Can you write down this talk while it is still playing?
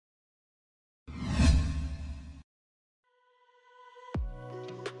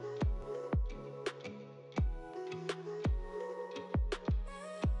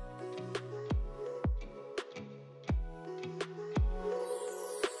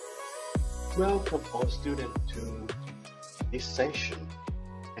Welcome all students to this session,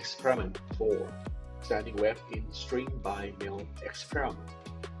 Experiment 4, Standing Wave in String by Mail Experiment.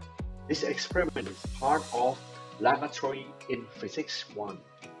 This experiment is part of Laboratory in Physics 1,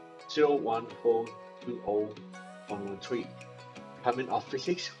 01420113, Department of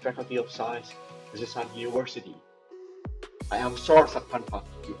Physics, Faculty of Science, Kasetsart University. I am Sor Sakpanpat,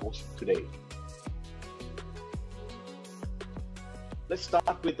 your host today. Let's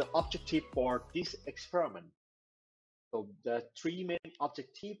start with the objective for this experiment. So the three main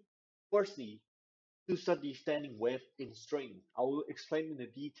objectives. Firstly, to study standing wave in string. I will explain in the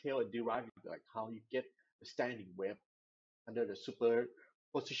detail and derive like how you get the standing wave under the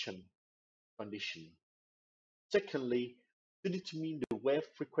superposition condition. Secondly, to determine the wave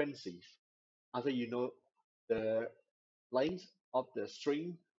frequencies. After you know the length of the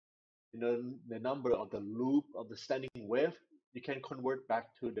string, you know the number of the loop of the standing wave, you can convert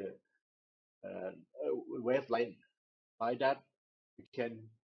back to the wave length. By that, you can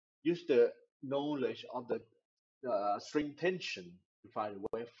use the knowledge of the string tension to find the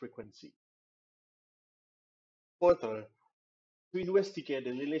wave frequency. Further, to investigate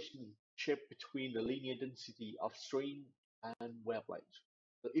the relationship between the linear density of string and wavelength.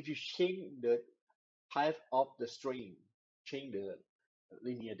 So if you change the type of the string, change the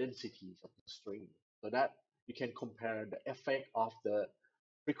linear densities of the string, so that you can compare the effect of the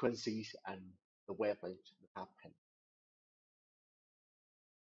frequencies and the wavelength that happen.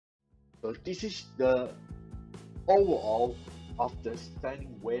 So this is the overall of the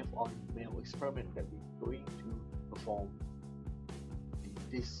standing wave on mail experiment that we're going to perform in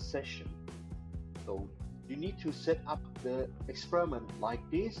this session. So you need to set up the experiment like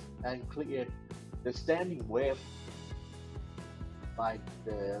this and create the standing wave by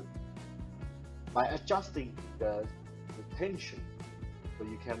adjusting the tension. So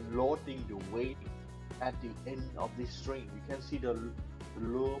you can loading the weight at the end of this string. You can see the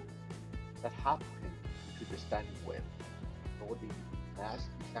loop that happen to the standing wave. Loading mass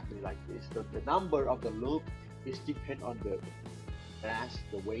exactly like this. So the number of the loop is depend on the mass,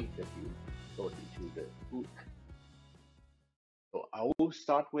 the weight that you load into the hook. So I will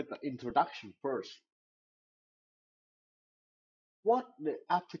start with the introduction first. What the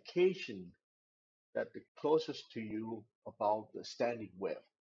application that the closest to you about the standing wave?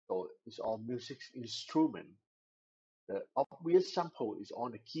 So it's on music instrument. The obvious sample is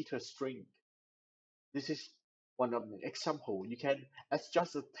on the guitar string. This is one of the example. You can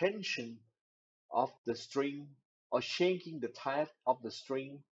adjust the tension of the string or changing the type of the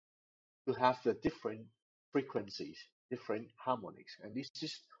string to have the different frequencies, different harmonics, and this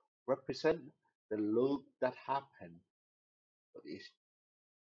is represent the loop that happen. So it's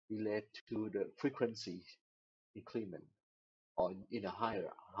related to the frequency increment or in a higher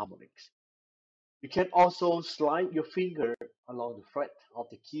harmonics. You can also slide your finger along the fret of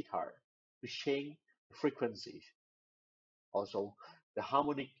the guitar to change the frequencies. Also, the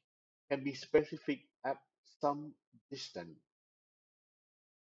harmonic can be specific at some distance.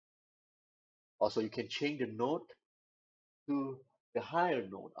 Also, you can change the note to the higher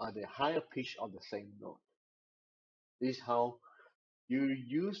note or the higher pitch of the same note. This is how you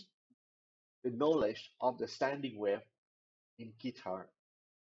use the knowledge of the standing wave in guitar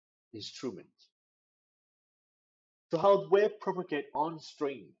instruments. So how wave propagate on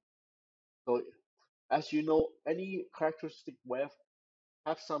string? So as you know, any characteristic wave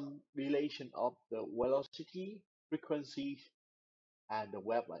have some relation of the velocity, frequency, and the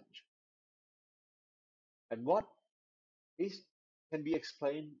wavelength. And what is can be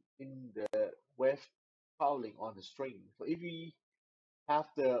explained in the wave traveling on the string. So if we have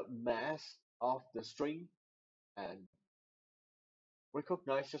the mass of the string and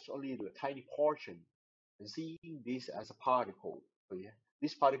recognize just only the tiny portion and seeing this as a particle. So yeah,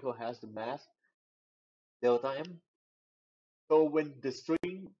 this particle has the mass delta m. So when the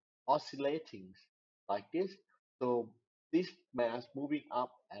string oscillating like this, so this mass moving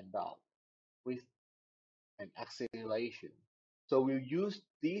up and down with an acceleration. So we'll use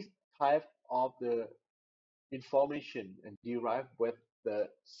this type of the information and derive with the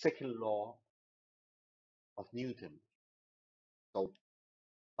second law of Newton. So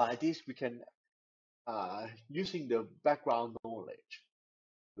by this we can using the background knowledge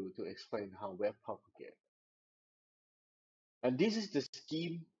to explain how wave propagate. And this is the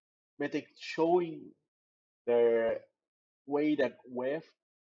scheme method showing the way that wave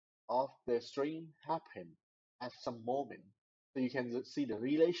of the string happen at some moment. So you can see the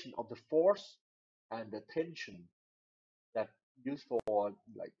relation of the force and the tension that used for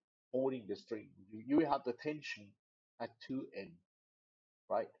like holding the string. You have the tension at two ends,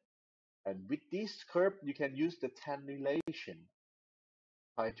 right? And with this curve, you can use the tan relation,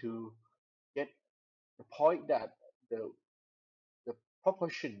 try to get the point that the, the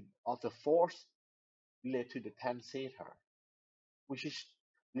proportion of the force related to the tan theta, which is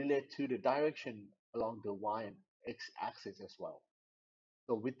related to the direction along the y and x axis as well.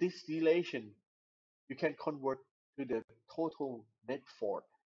 So with this relation, you can convert to the total net force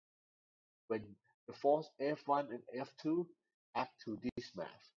when the force F1 and F2 act to this mass.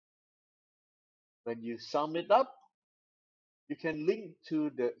 When you sum it up, you can link to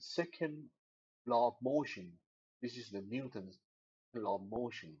the second law of motion. This is the Newton's law of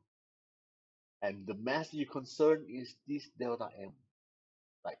motion. And the mass you concern is this delta m,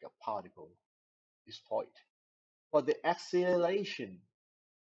 like a particle, this point. For the acceleration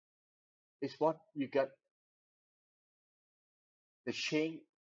is what you get the change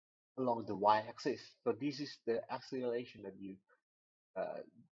along the y-axis. So this is the acceleration that you uh,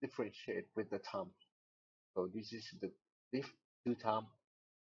 differentiate with the time. So this is the diff to time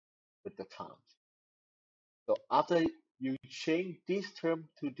with the time. So after you change this term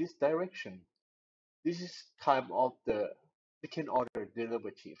to this direction, this is kind of the second order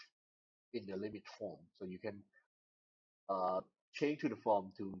derivative in the limit form. So you can change to the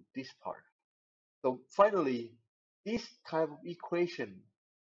form to this part. So finally, this type of equation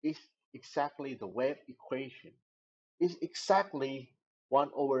is exactly the wave equation. It's exactly 1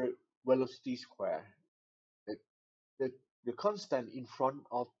 over velocity square. The, the, the constant in front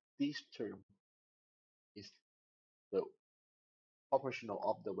of this term is the proportional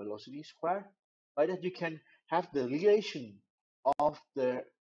of the velocity square. By that you can have the relation of the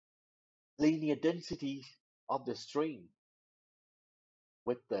linear density of the string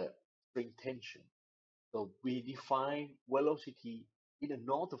with the string tension. So we define velocity in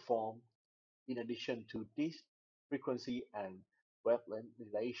another form in addition to this frequency and wavelength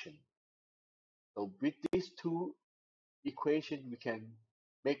relation. So with these two equations, we can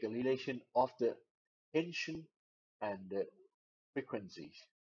make a relation of the tension and the frequencies.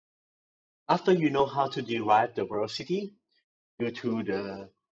 After you know how to derive the velocity due to the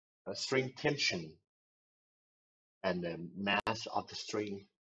string tension and the mass of the string,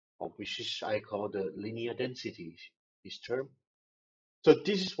 of which is I call the linear density, this term. So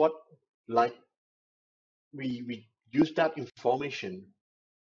this is what like we use that information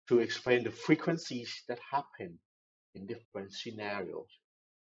to explain the frequencies that happen in different scenarios.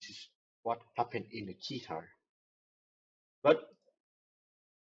 This is what happened in the guitar. But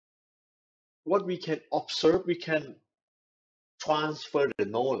what we can observe, we can transfer the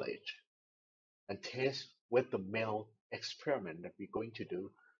knowledge and test with the Mel experiment that we're going to do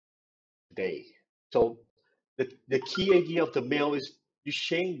today. So the key idea of the Mel is you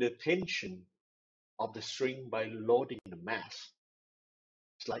change the tension of the string by loading the mass.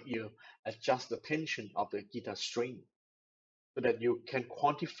 It's like you adjust the tension of the guitar string so that you can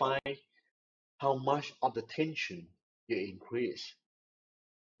quantify how much of the tension you increase.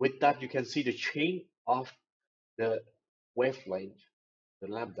 With that, you can see the change of the wavelength, the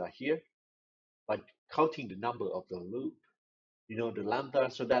lambda here, by counting the number of the loop. You know the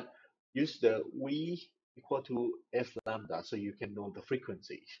lambda, so that use the V equal to F lambda so you can know the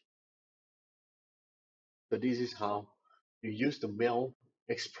frequencies. So this is how you use the Mel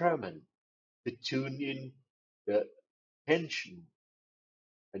experiment to tune in the tension.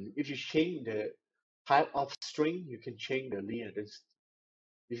 And if you change the type of string, you can change the linear density.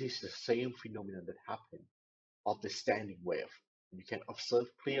 This is the same phenomenon that happened of the standing wave. You can observe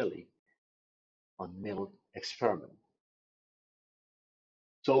clearly on Mel experiment.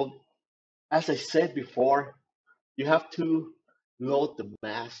 So as I said before, you have to load the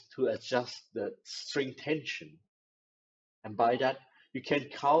mass to adjust the string tension. And by that, you can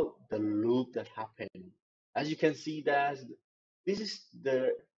count the loop that happened. As you can see, this is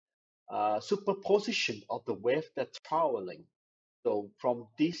the superposition of the wave that's traveling. So from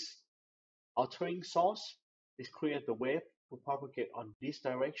this altering source, this creates the wave to propagate on this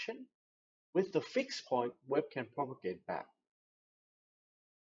direction. With the fixed point, wave can propagate back.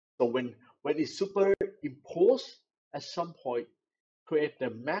 So when it's superimposed at some point, create the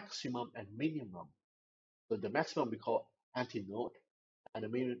maximum and minimum. So the maximum we call antinode, and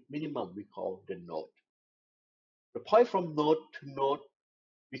the minimum we call the node. The point from node to node,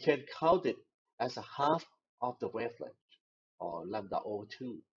 we can count it as a half of the wavelength, or lambda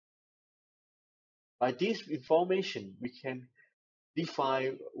O2. By this information, we can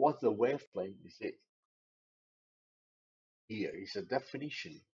define what the wavelength is. Here is a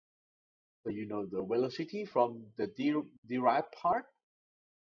definition. So you know the velocity from the derived part,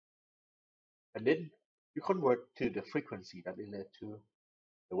 and then you convert to the frequency that it led to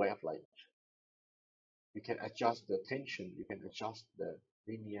the wavelength. You can adjust the tension, you can adjust the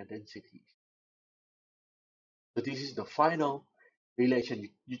linear density. So this is the final relation.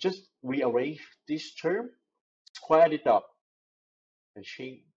 You just rearrange this term, square it up, and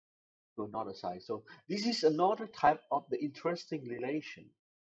change to another side. So this is another type of the interesting relation.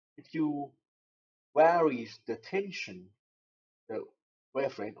 If you varies the tension, the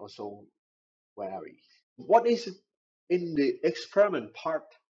wavelength also varies. What is it in the experiment part?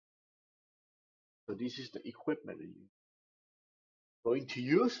 So this is the equipment that you're going to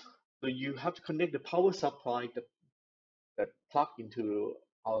use. So you have to connect the power supply that plug into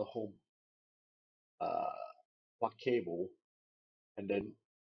our home uh, plug cable, and then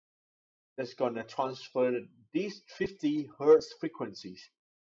that's gonna transfer these 50 hertz frequencies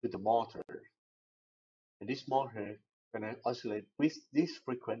to the motor, and this motor gonna oscillate with these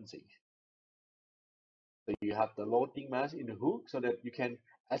frequencies. So you have the loading mass in the hook so that you can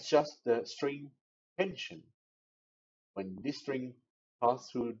adjust the string tension when this string passes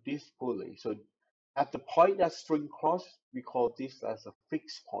through this pulley. So at the point that string crosses, we call this as a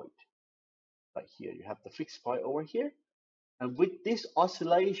fixed point. Like here, you have the fixed point over here. And with this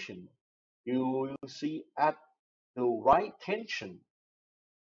oscillation, you will see at the right tension,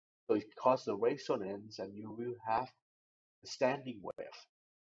 so it causes a resonance and you will have a standing wave.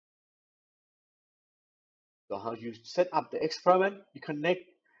 So how you set up the experiment, you connect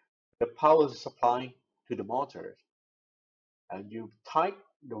the power supply to the motor and you tie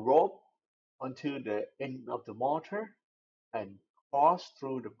the rope onto the end of the motor and cross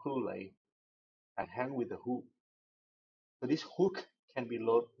through the pulley and hang with the hook. So this hook can be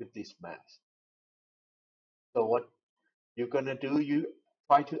loaded with this mass. So what you're gonna do, you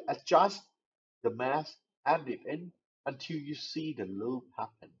try to adjust the mass at the end until you see the loop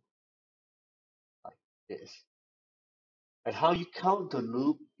happen like this. And how you count the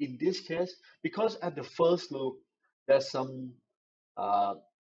loop in this case, because at the first loop there's some uh,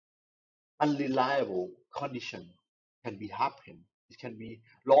 unreliable condition can be happen. It can be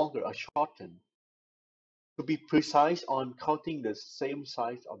longer or shortened. To be precise on counting the same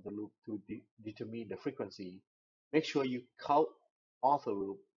size of the loop to determine the frequency, make sure you count all the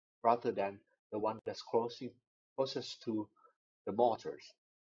loop rather than the one that's closest to the motors.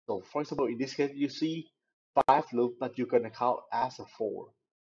 So for example, in this case, you see 5 loops, but you're gonna count as a 4.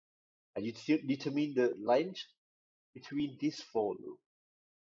 And you determine the length between these 4 loops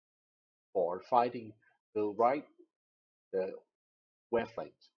for finding the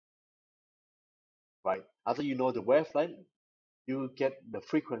wavelength, right? After you know the wavelength, you get the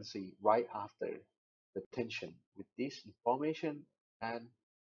frequency right after the tension with this information and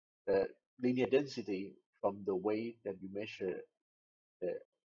the linear density from the way that you measure the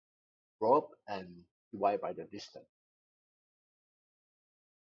rope and divide by the distance.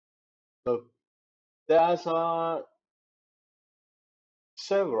 So there's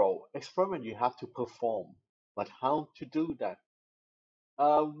several experiments you have to perform, but how to do that?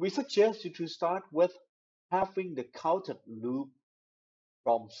 We suggest you to start with having the counted loop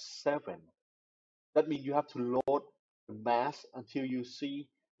from 7. That means you have to load the mass until you see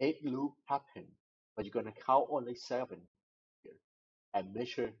 8 loop happen, but you're gonna count only 7 here and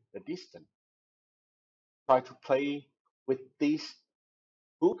measure the distance. Try to play with this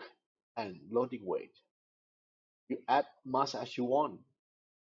hook and loading weight. You add much as you want.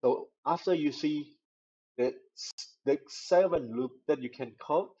 So after you see the, the 7 loop that you can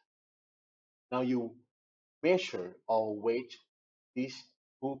count, now you measure or weight this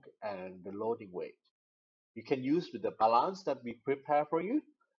hook and the loading weight. You can use with the balance that we prepare for you,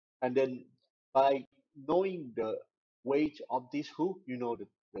 and then by knowing the weight of this hook, you know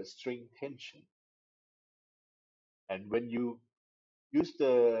the string tension. And when you use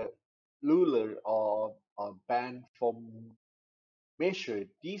the ruler or band for measure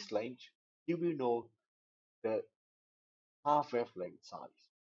this length, you will know the half wavelength size.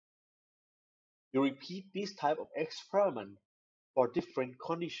 You repeat this type of experiment for different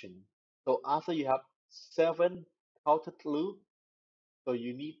conditions. So after you have 7 counted loop, so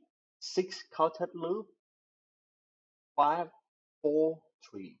you need 6 counted loop, 5, 4,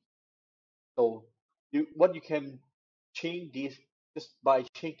 3. So what you can change this just by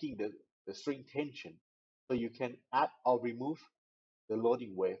checking the string tension. So you can add or remove the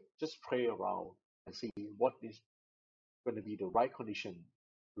loading wave. Just play around and see what is going to be the right condition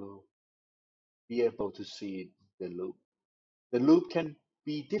to be able to see the loop. The loop can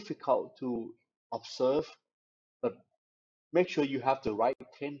be difficult to observe, but make sure you have the right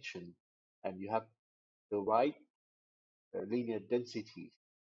tension and you have the right linear density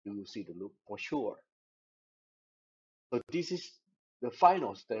to see the loop for sure. So this is the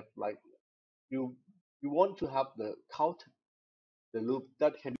final step, like you you want to have the loop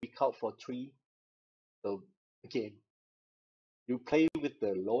that can be count for three. So again, you play with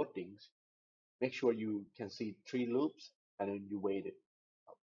the loadings, make sure you can see three loops, and then you wait it,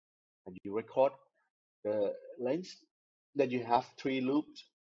 and you record the length that you have three loops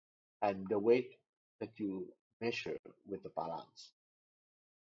and the weight that you measure with the balance.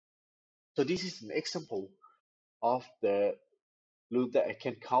 So this is an example of the loop that I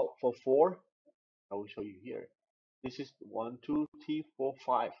can count for four. I will show you here. This is one, two, three, four,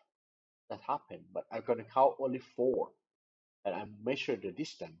 five that happened, but I'm gonna count only four, and I measure the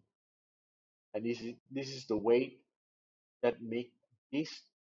distance. And this is the weight that make this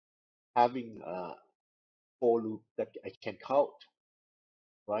having a for loop that I can count,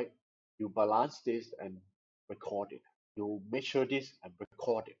 right? You balance this and record it. You measure this and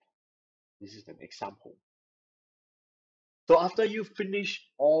record it. This is an example. So after you finish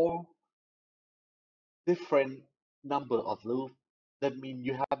all different number of loops, that means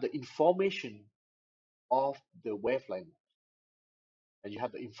you have the information of the wavelength and you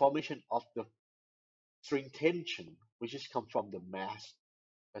have the information of the string tension, which is come from the mass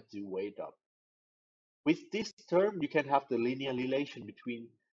that you weighed up. With this term, you can have the linear relation between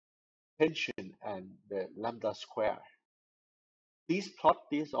tension and the lambda square. Please plot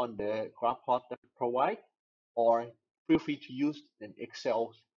this on the graph plot that provide, or feel free to use an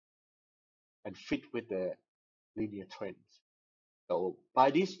Excel and fit with the linear trends. So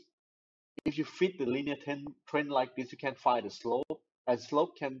by this, if you fit the linear trend like this, you can find the slope, and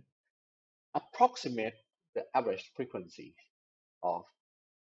slope can approximate the average frequency of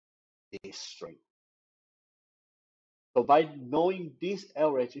this string. So by knowing this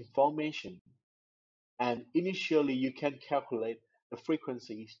average information, and initially you can calculate the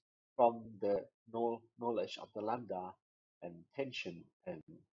frequencies from the knowledge of the lambda and tension and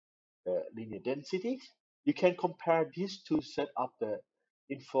the linear densities, you can compare these to set up the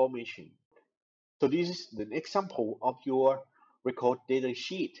information. So this is an example of your record data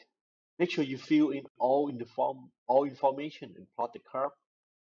sheet. Make sure you fill in all information and plot the curve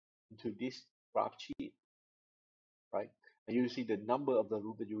into this graph sheet, right? And you see the number of the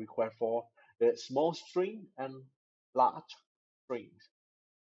loop that you require for the small string and large strings.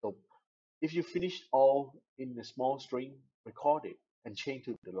 So if you finish all in the small string, record it and change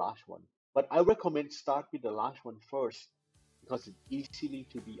to the large one. But I recommend start with the large one first because it's easily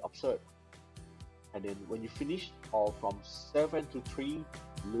to be observed. And then when you finish all from 7 to 3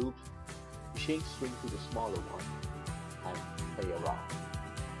 loops, you change string to the smaller one and play around.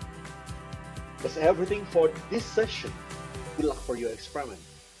 That's everything for this session. Good luck for your experiment.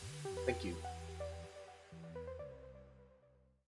 Thank you.